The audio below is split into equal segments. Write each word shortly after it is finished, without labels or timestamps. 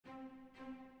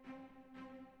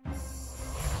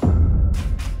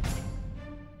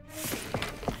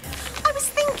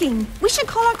thinking we should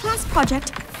call our class project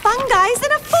Fun Guys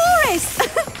in a Forest.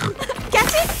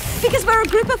 Get it? Because we're a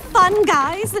group of fun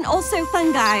guys and also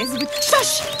fun guys.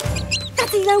 Shush!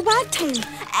 That's Elo Wagtail,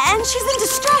 and she's in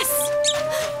distress.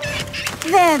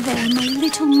 There, my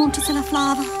little Montezilla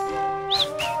Flava.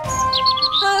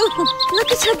 Oh,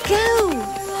 look at her go.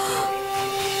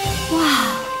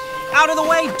 Wow. Out of the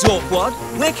way, Dorkwad.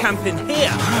 We're camping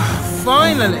here.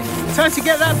 Finally! Time to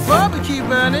get that barbecue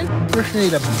burning. Just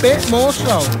need a bit more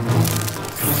salt.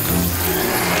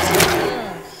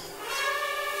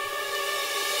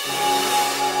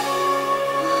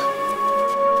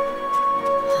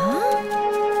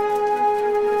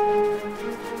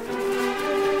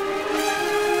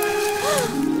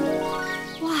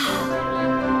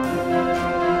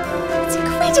 It's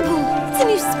incredible. It's a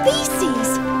new species.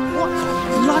 What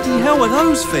the bloody hell are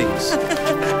those things?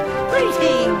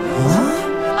 Greetings. Huh?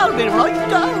 I'll be right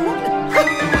down.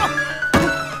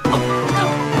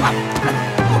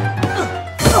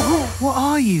 What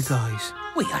are you guys?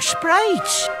 We are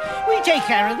sprites. We take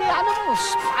care of the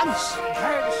animals, plants,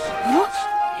 birds.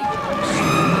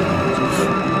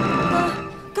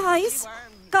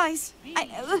 Guys,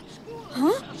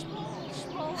 huh?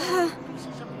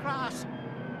 Pieces of grass.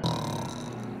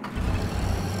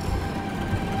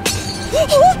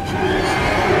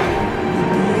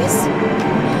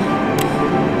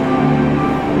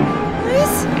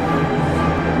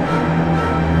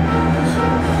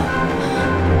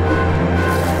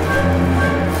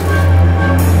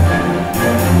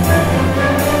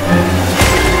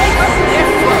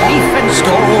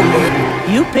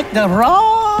 You picked the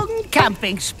wrong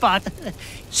camping spot.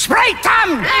 Sprite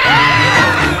them!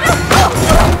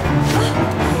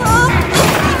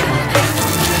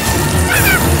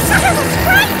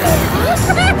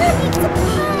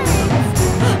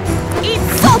 Eat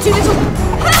salty little...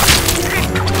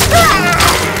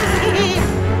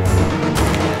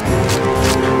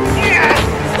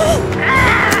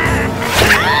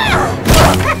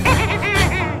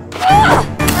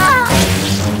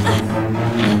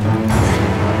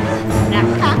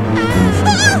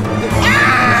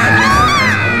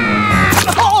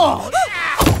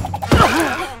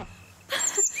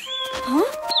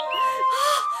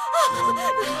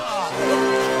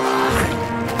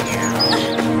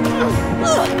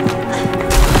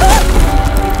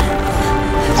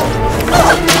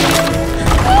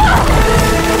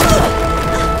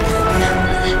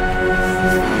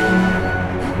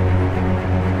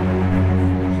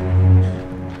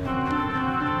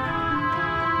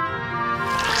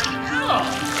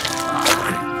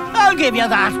 I'll give you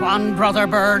that one, Brother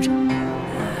Bird.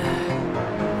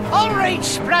 All right,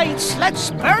 sprites,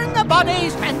 let's burn the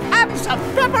bodies and have some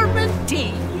peppermint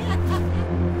tea.